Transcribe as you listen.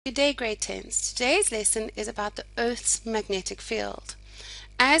Good day, grade 10s. Today's lesson is about the Earth's magnetic field.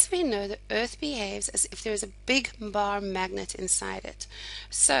 As we know, the Earth behaves as if there is a big bar magnet inside it.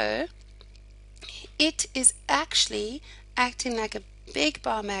 So, it is actually acting like a big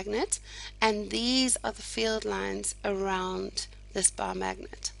bar magnet, and these are the field lines around this bar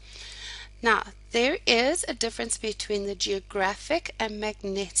magnet. Now, there is a difference between the geographic and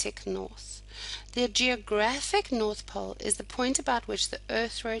magnetic north. The geographic North Pole is the point about which the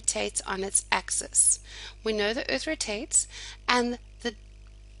Earth rotates on its axis. We know the Earth rotates, and the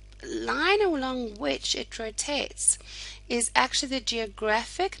line along which it rotates is actually the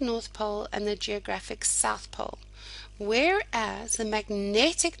geographic North Pole and the geographic South Pole. Whereas the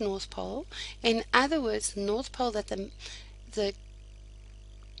magnetic North Pole, in other words, the North Pole that the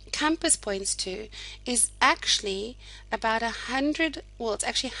compass points to, is actually about it's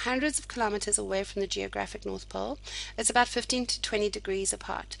actually hundreds of kilometers away from the geographic North Pole. It's about 15 to 20 degrees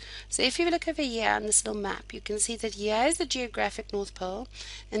apart. So if you look over here on this little map, you can see that here is the geographic North Pole,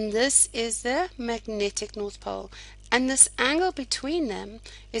 and this is the magnetic North Pole. And this angle between them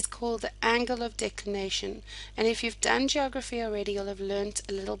is called the angle of declination. And if you've done geography already, you'll have learned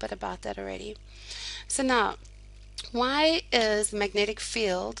a little bit about that already. So now, why is the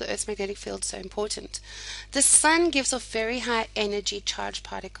Earth's magnetic field, so important? The sun gives off very high energy charged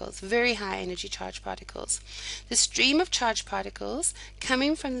particles, very high energy charged particles. The stream of charged particles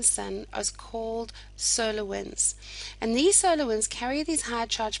coming from the sun is called solar winds. And these solar winds carry these high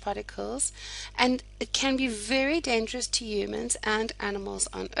charged particles, and it can be very dangerous to humans and animals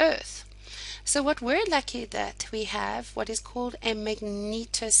on Earth. So what we're lucky that we have what is called a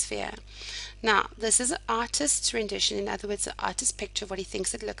magnetosphere. Now, this is an artist's rendition, in other words, an artist's picture of what he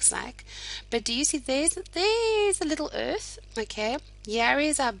thinks it looks like. But do you see there's a little Earth, okay? Here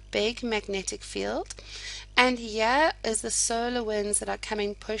is our big magnetic field, and here is the solar winds that are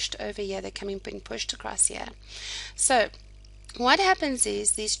coming pushed over here. They're being pushed across here. So what happens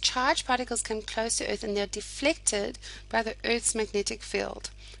is these charged particles come close to Earth and they're deflected by the Earth's magnetic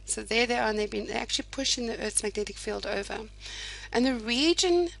field. So there they are, and they're actually pushing the Earth's magnetic field over. And the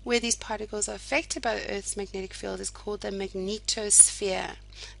region where these particles are affected by the Earth's magnetic field is called the magnetosphere.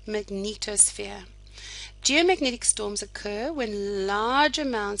 Magnetosphere. Geomagnetic storms occur when large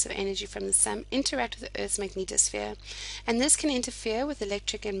amounts of energy from the sun interact with the Earth's magnetosphere, and this can interfere with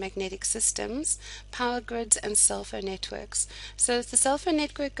electric and magnetic systems, power grids, and cell phone networks. So if the cell phone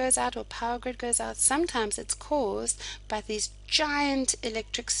network goes out or power grid goes out, sometimes it's caused by these giant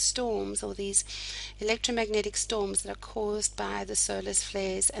electric storms or these electromagnetic storms that are caused by the solar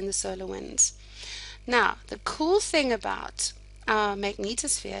flares and the solar winds. Now, the cool thing about our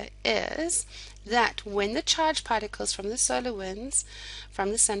magnetosphere is that when the charged particles from the solar winds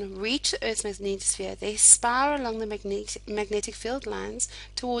from the sun reach the Earth's magnetosphere, they spiral along the magnetic field lines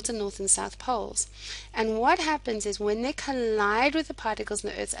towards the north and south poles. And what happens is when they collide with the particles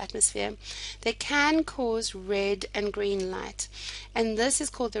in the Earth's atmosphere, they can cause red and green light. And this is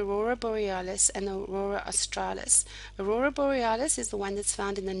called the aurora borealis and the aurora australis. Aurora borealis is the one that's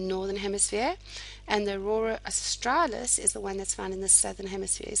found in the northern hemisphere, and the aurora australis is the one that's found in the southern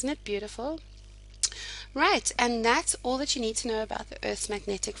hemisphere. Isn't it beautiful? Right, and that's all that you need to know about the Earth's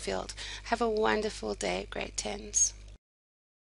magnetic field. Have a wonderful day, grade 10s.